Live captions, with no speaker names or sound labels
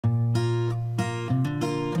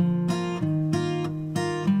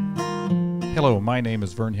Hello, my name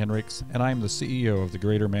is Vern Henricks, and I am the CEO of the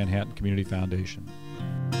Greater Manhattan Community Foundation.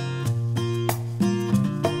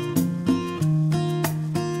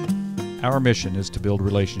 Our mission is to build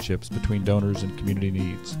relationships between donors and community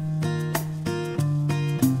needs.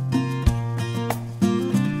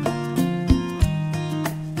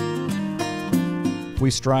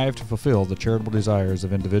 We strive to fulfill the charitable desires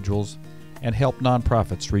of individuals and help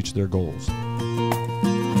nonprofits reach their goals.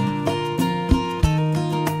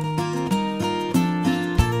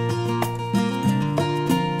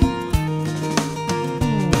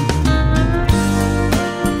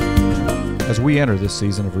 As we enter this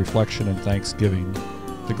season of reflection and thanksgiving,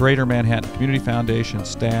 the Greater Manhattan Community Foundation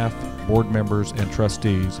staff, board members, and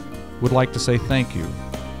trustees would like to say thank you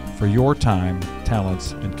for your time,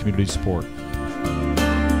 talents, and community support.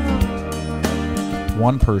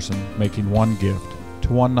 One person making one gift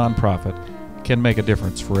to one nonprofit can make a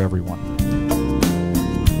difference for everyone.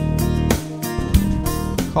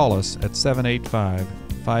 Call us at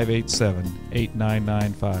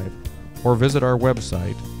 785-587-8995 or visit our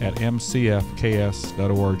website at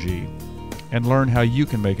mcfks.org and learn how you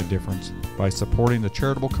can make a difference by supporting the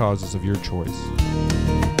charitable causes of your choice.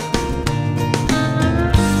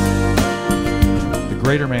 The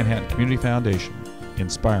Greater Manhattan Community Foundation,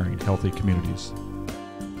 inspiring healthy communities.